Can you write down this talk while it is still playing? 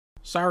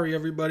Sorry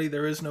everybody,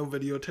 there is no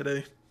video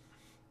today.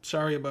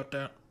 Sorry about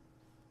that.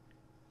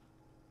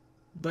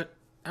 But,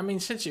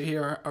 since you're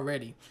here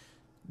already,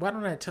 why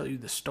don't I tell you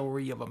the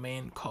story of a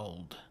man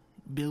called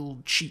Bill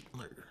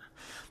Cheatler.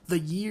 The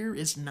year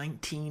is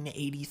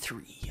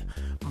 1983.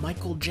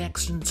 Michael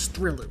Jackson's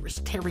Thriller is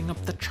tearing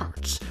up the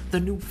charts. The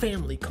new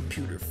family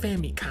computer,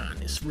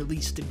 Famicom, is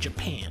released in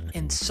Japan.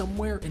 And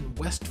somewhere in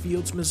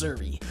Westfields,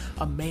 Missouri,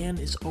 a man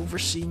is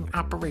overseeing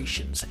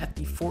operations at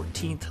the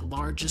 14th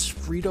largest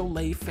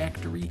frito-lay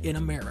factory in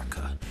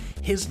America.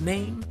 His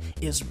name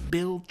is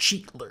Bill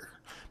Cheatler.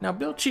 Now,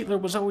 Bill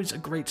Cheatler was always a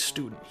great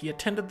student. He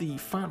attended the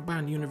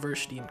Fontbonne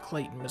University in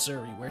Clayton,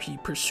 Missouri, where he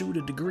pursued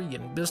a degree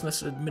in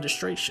business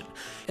administration.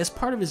 As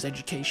part of his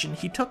education,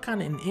 he took on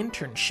an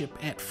internship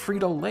at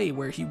Frito-Lay,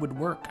 where he would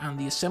work on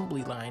the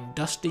assembly line,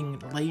 dusting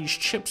Lay's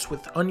chips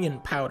with onion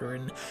powder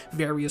and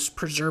various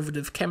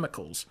preservative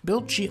chemicals.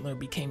 Bill Cheatler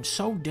became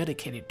so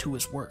dedicated to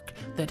his work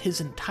that his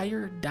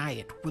entire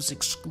diet was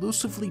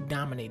exclusively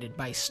dominated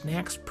by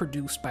snacks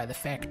produced by the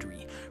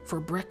factory. For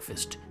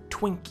breakfast,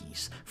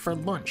 Twinkies, for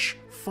lunch,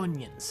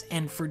 Funyuns,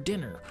 and for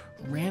dinner,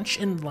 ranch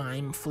and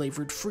lime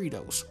flavored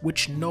Fritos,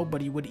 which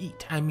nobody would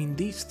eat.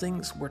 These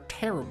things were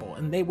terrible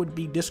and they would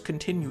be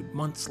discontinued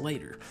months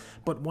later.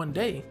 But one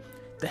day,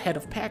 the head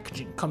of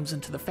packaging comes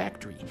into the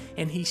factory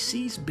and he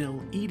sees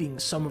Bill eating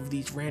some of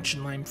these ranch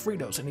and lime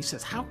Fritos and he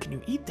says, "How can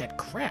you eat that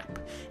crap?"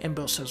 And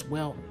Bill says,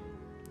 "Well,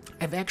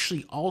 I've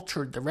actually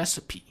altered the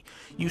recipe.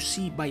 You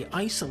see, by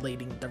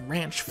isolating the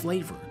ranch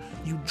flavor,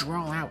 you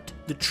draw out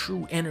the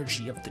true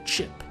energy of the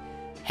chip."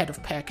 Head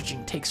of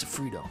packaging takes a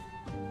Frito,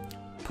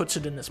 puts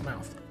it in his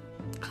mouth.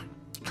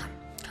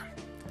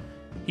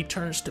 He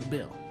turns to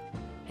Bill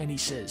and he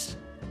says,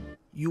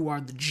 "You are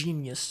the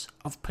genius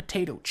of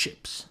potato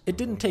chips." It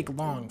didn't take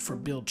long for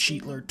Bill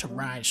Cheatler to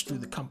rise through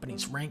the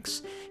company's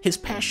ranks. His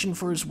passion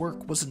for his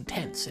work was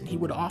intense, and he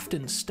would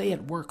often stay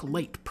at work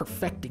late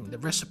perfecting the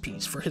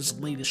recipes for his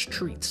latest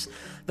treats.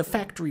 The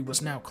factory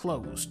was now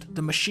closed,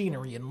 the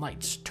machinery and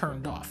lights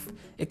turned off,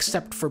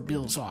 except for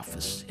Bill's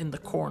office in the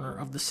corner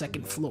of the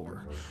second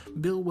floor.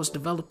 Bill was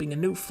developing a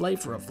new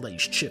flavor of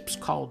Lay's chips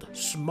called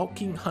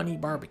Smoking Honey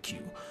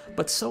Barbecue,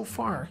 but so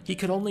far he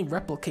could only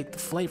replicate the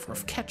flavor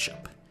of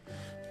ketchup.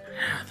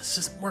 This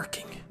isn't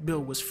working,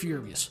 Bill was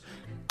furious.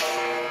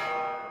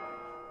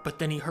 But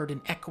then he heard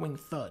an echoing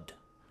thud.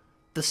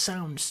 The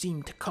sound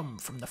seemed to come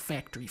from the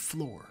factory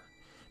floor.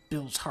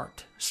 Bill's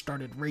heart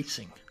started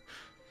racing.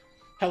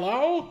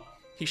 "Hello?"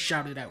 he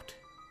shouted out.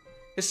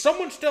 "Is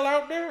someone still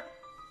out there?"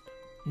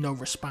 No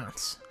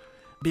response.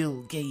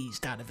 Bill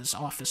gazed out of his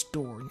office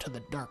door into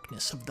the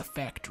darkness of the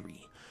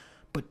factory.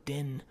 But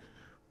then,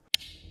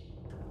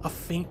 a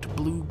faint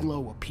blue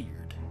glow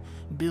appeared.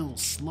 Bill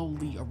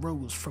slowly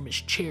arose from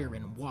his chair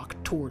and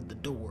walked toward the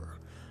door.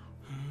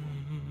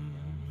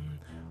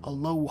 A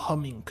low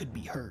humming could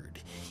be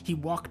heard. He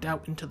walked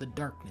out into the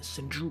darkness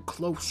and drew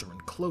closer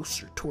and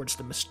closer towards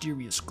the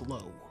mysterious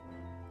glow.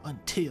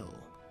 Until...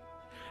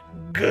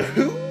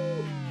 Gahoo!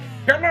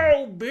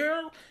 "Hello,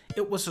 Bill!"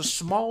 It was a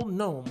small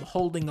gnome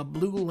holding a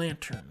blue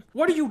lantern.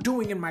 "What are you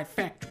doing in my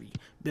factory?"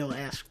 Bill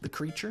asked the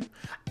creature.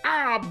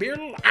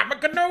 Bill, I'm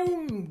a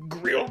gnome,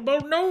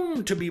 grillable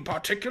gnome to be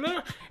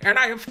particular, and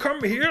I have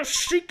come here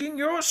seeking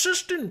your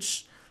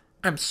assistance."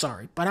 "I'm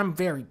sorry, but I'm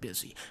very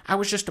busy. I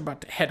was just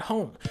about to head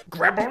home."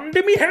 "Grab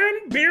onto me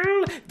hand,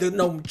 Bill!" The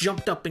gnome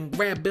jumped up and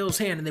grabbed Bill's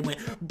hand, and they went...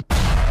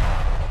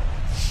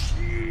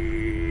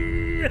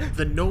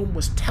 The gnome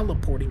was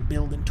teleporting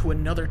Bill into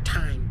another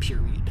time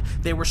period.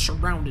 They were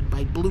surrounded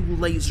by blue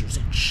lasers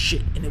and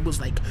shit, and it was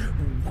like...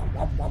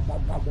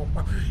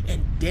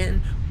 And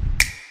then...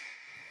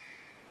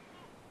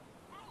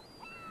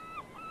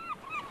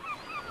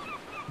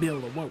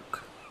 Bill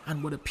awoke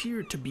on what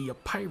appeared to be a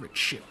pirate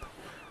ship.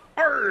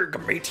 "Arg,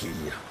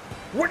 matey!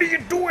 What are you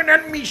doing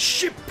on me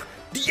ship?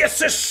 The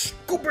SS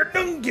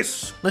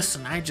Scooberdungus!"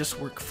 "Listen, I just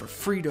work for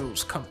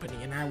Frito's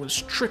company, and I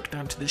was tricked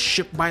onto this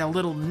ship by a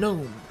little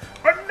gnome."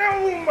 "A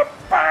gnome!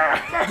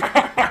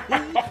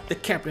 The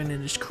captain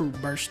and his crew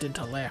burst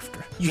into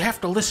laughter. "You have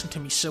to listen to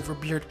me,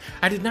 Silverbeard.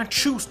 I did not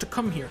choose to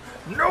come here."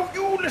 "No,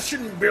 you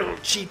listen, Bill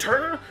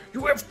Cheater.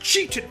 You have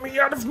cheated me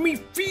out of me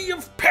fee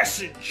of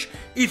passage.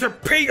 Either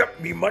pay up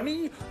me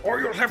money,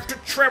 or you'll have to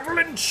travel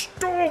in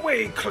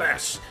stowaway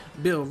class."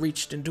 Bill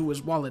reached into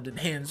his wallet and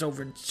hands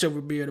over to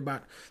Silverbeard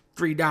about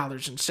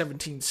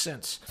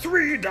 $3.17.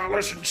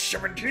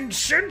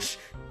 $3.17?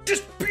 This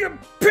be a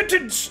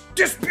pittance!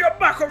 This be a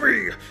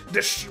mockery!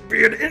 This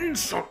be an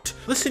insult!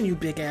 "Listen, you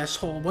big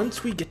asshole,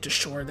 once we get to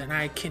shore, then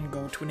I can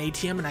go to an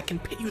ATM and I can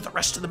pay you the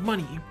rest of the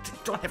money. You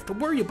don't have to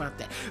worry about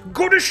that."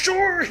 "Go to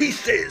shore," he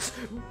says.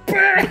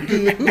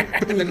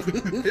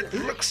 "It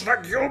looks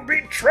like you'll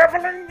be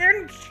traveling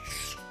in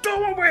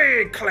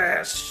stowaway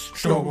class."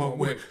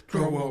 Stowaway,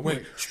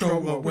 stowaway,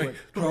 stowaway,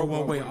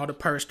 stowaway. All the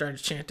pirates started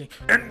chanting.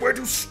 "And where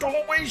do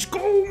stowaways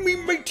go, me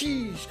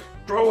mateys?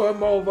 Throw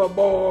 'em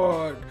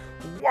overboard.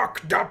 Walk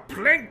the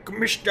plank,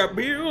 Mr.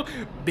 Bill."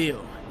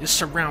 Bill is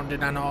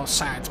surrounded on all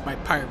sides by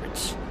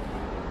pirates.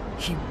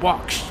 He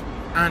walks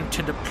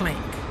onto the plank.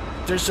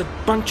 There's a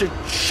bunch of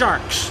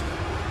sharks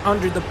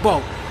under the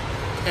boat.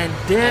 And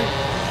then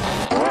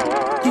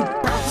he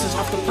bounces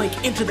off the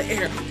plank into the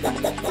air.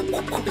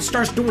 It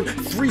starts doing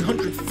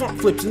 300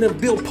 front flips, and then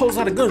Bill pulls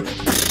out a gun,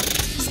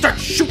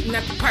 starts shooting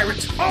at the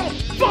pirates. Oh,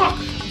 fuck!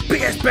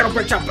 Big ass battle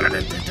breaks out. Bill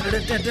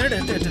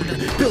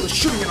is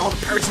shooting at all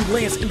the pirates. He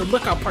lands in the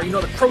lookout part, you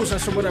know, the crow's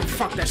nest or whatever the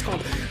fuck that's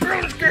called.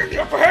 Bill is getting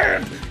the upper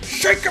hand.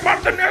 Shake him out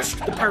of the nest.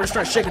 The pirate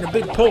starts shaking a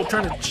big pole,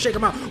 trying to shake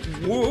him out.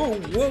 Whoa,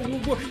 whoa, whoa,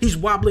 whoa. He's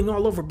wobbling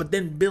all over, but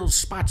then Bill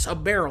spots a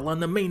barrel on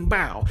the main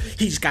bow.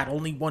 He's got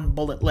only one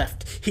bullet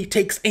left. He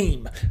takes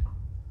aim.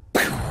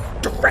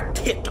 Direct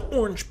hit.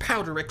 Orange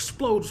powder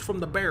explodes from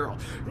the barrel.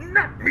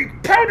 Not me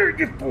powder,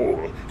 you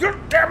fool. You'll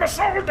damn us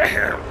all to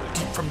hell.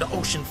 Deep from the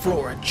ocean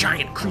floor, a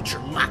giant creature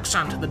locks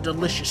onto the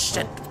delicious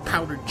scent of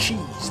powdered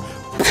cheese.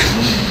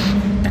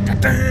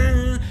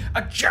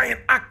 A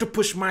giant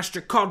octopus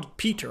monster called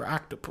Peter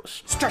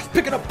Octopus starts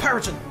picking up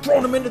pirates and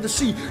throwing them into the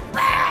sea.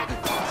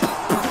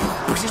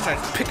 He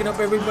starts picking up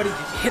everybody,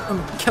 hitting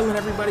them, killing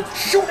everybody.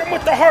 Shoot him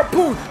with the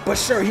harpoon. But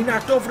sir, he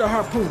knocked over the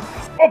harpoon.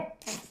 Oh,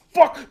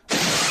 fuck.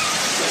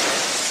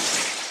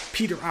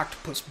 Peter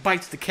Octopus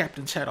bites the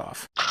captain's head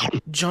off.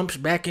 Jumps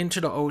back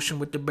into the ocean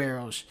with the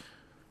barrels.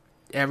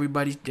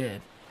 Everybody's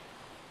dead.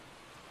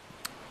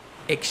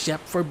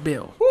 Except for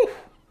Bill. Whew.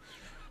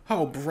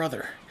 Oh,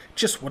 brother.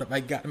 Just what have I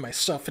gotten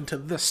myself into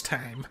this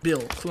time?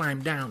 Bill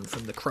climbed down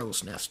from the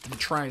crow's nest and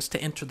tries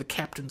to enter the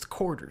captain's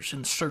quarters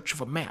in search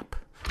of a map.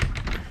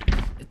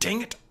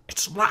 Dang it,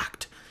 it's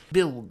locked.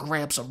 Bill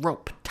grabs a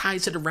rope,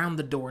 ties it around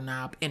the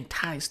doorknob, and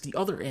ties the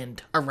other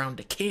end around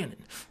a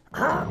cannon.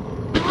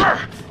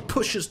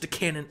 Pushes the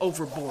cannon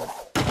overboard,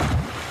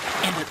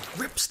 and it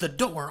rips the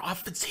door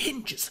off its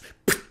hinges.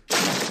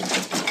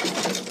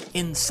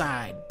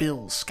 Inside,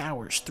 Bill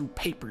scours through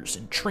papers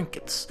and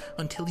trinkets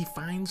until he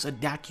finds a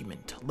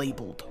document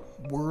labeled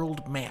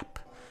World Map.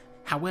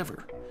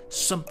 However,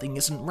 something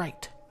isn't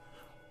right.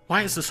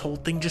 Why is this whole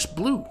thing just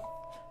blue?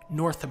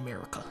 North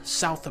America,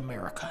 South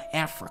America,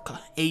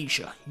 Africa,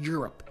 Asia,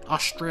 Europe,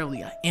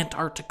 Australia,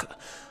 Antarctica.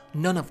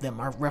 None of them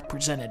are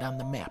represented on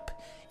the map.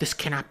 This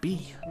cannot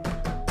be.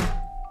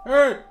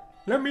 Hey,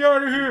 let me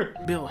out of here.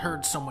 Bill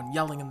heard someone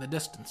yelling in the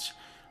distance.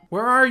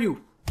 Where are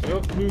you?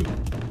 Help me.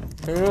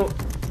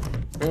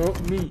 Help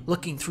me.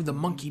 Looking through the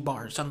monkey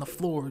bars on the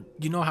floor,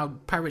 you know how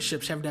pirate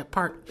ships have that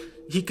part?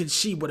 He could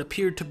see what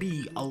appeared to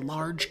be a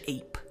large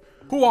ape.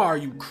 Who are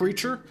you,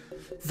 creature?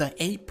 The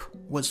ape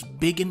was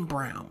big and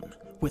brown,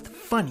 with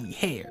funny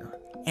hair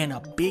and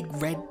a big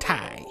red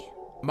tie.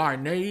 My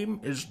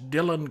name is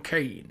Dylan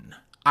Kane.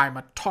 I'm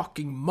a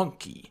talking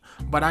monkey,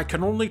 but I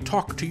can only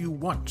talk to you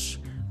once.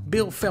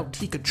 Bill felt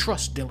he could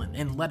trust Dylan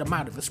and let him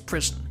out of his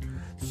prison.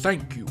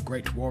 Thank you,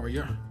 great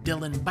warrior.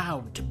 Dylan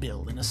bowed to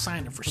Bill in a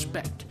sign of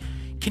respect.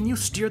 Can you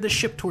steer the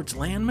ship towards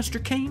land,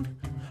 Mr. Kane?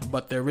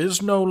 But there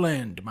is no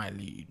land, my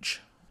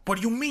liege. What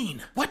do you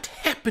mean? What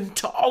happened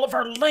to all of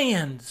our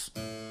lands?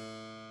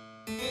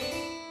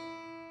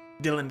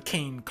 Dylan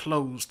Kane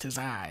closed his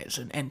eyes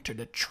and entered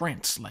a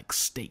trance-like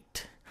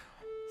state.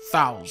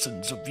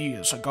 Thousands of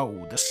years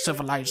ago, the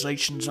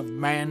civilizations of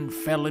man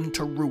fell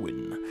into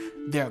ruin,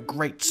 their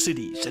great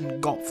cities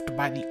engulfed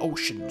by the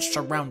oceans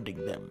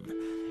surrounding them.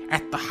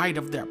 At the height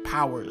of their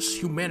powers,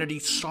 humanity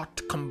sought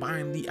to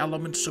combine the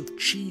elements of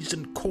cheese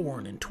and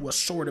corn into a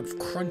sort of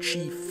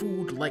crunchy,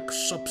 food-like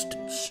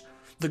substance.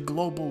 The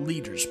global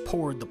leaders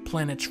poured the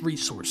planet's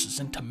resources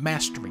into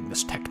mastering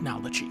this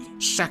technology,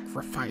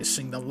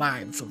 sacrificing the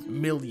lives of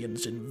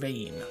millions in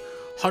vain.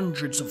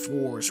 Hundreds of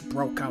wars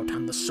broke out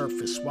on the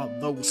surface while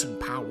those in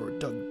power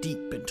dug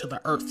deep into the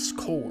Earth's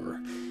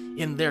core.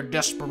 In their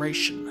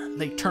desperation,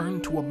 they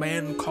turned to a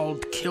man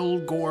called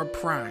Kilgore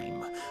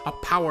Prime, a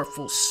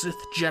powerful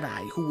Sith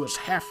Jedi who was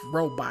half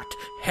robot,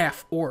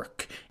 half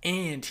orc,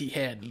 and he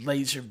had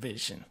laser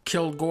vision.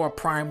 Kilgore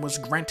Prime was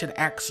granted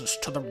access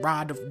to the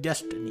Rod of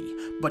Destiny,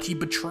 but he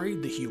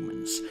betrayed the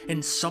humans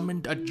and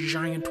summoned a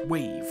giant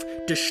wave,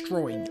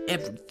 destroying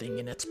everything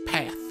in its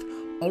path.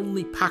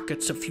 Only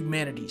pockets of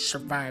humanity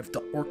survived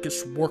the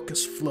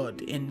Orcus-Worcus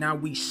flood, and now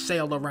we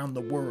sail around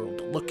the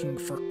world looking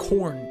for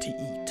corn to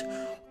eat.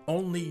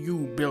 Only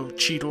you, Bill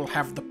Cheadle,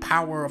 have the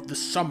power of the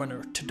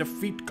Summoner to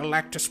defeat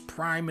Galactus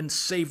Prime and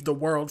save the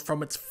world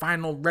from its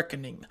final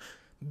reckoning.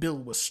 Bill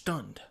was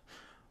stunned.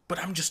 But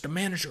I'm just a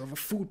manager of a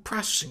food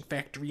processing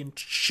factory in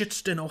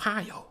Shitston,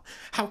 Ohio.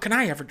 How can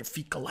I ever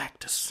defeat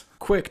Galactus?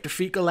 Quick,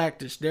 defeat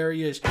Galactus. There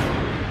he is.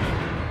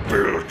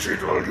 Bill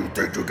Cheadle, you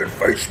think you can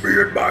face me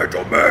in my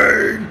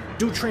domain?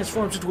 Dude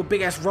transforms into a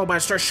big-ass robot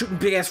and starts shooting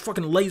big-ass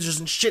fucking lasers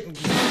and shit and...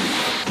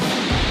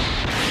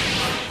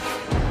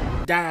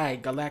 Die,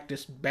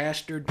 Galactus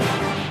bastard.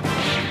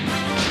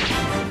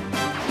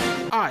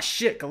 Ah,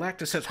 shit,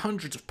 Galactus has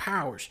hundreds of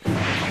powers.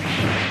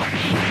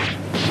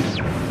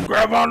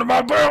 Grab onto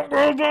my belt,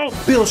 Robo!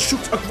 Bill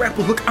shoots a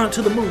grapple hook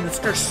onto the moon and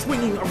starts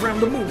swinging around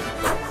the moon.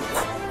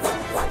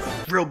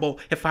 Robo,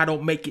 if I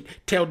don't make it,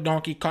 tell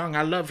Donkey Kong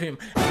I love him.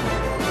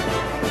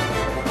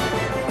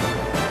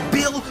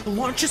 Bill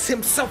launches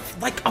himself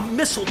like a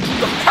missile through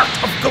the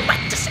heart of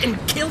Galactus and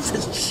kills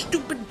his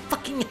stupid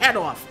fucking head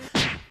off.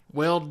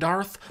 Well,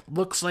 Darth,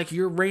 looks like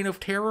your reign of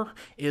terror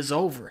is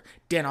over.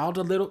 Then all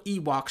the little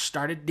Ewoks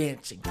started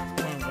dancing.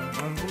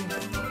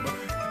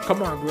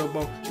 Come on,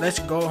 Grillbo, let's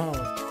go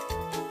home.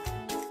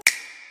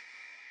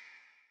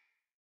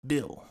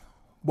 Bill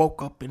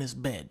woke up in his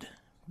bed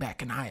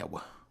back in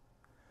Iowa.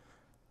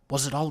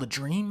 Was it all a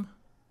dream?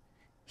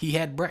 He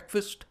had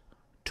breakfast,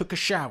 took a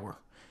shower,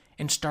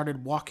 and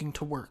started walking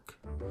to work.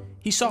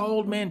 He saw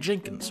old man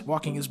Jenkins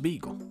walking his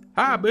beagle.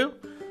 Hi, Bill.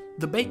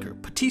 The baker,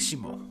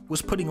 Patissimo,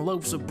 was putting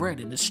loaves of bread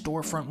in his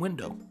storefront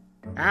window.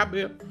 Hi,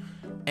 Bill.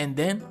 And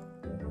then,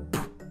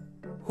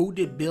 who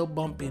did Bill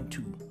bump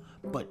into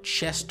but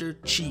Chester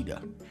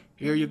Cheetah?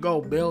 Here you go,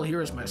 Bill.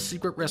 Here is my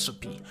secret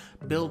recipe.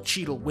 Bill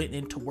Cheetah went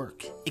into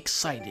work,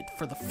 excited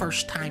for the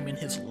first time in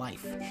his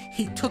life.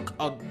 He took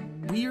a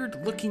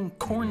weird-looking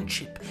corn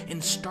chip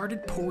and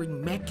started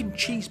pouring mac and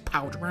cheese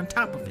powder on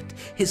top of it.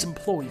 His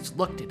employees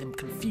looked at him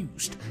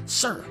confused.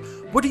 Sir,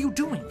 what are you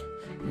doing?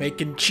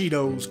 Making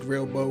Cheetos,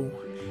 Grillbo.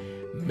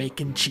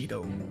 Making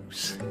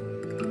Cheetos.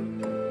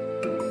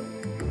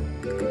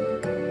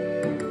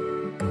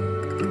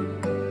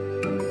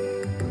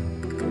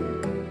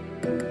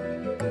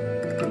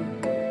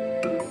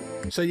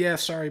 So yeah,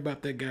 sorry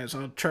about that, guys.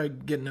 I'll try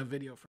getting a video for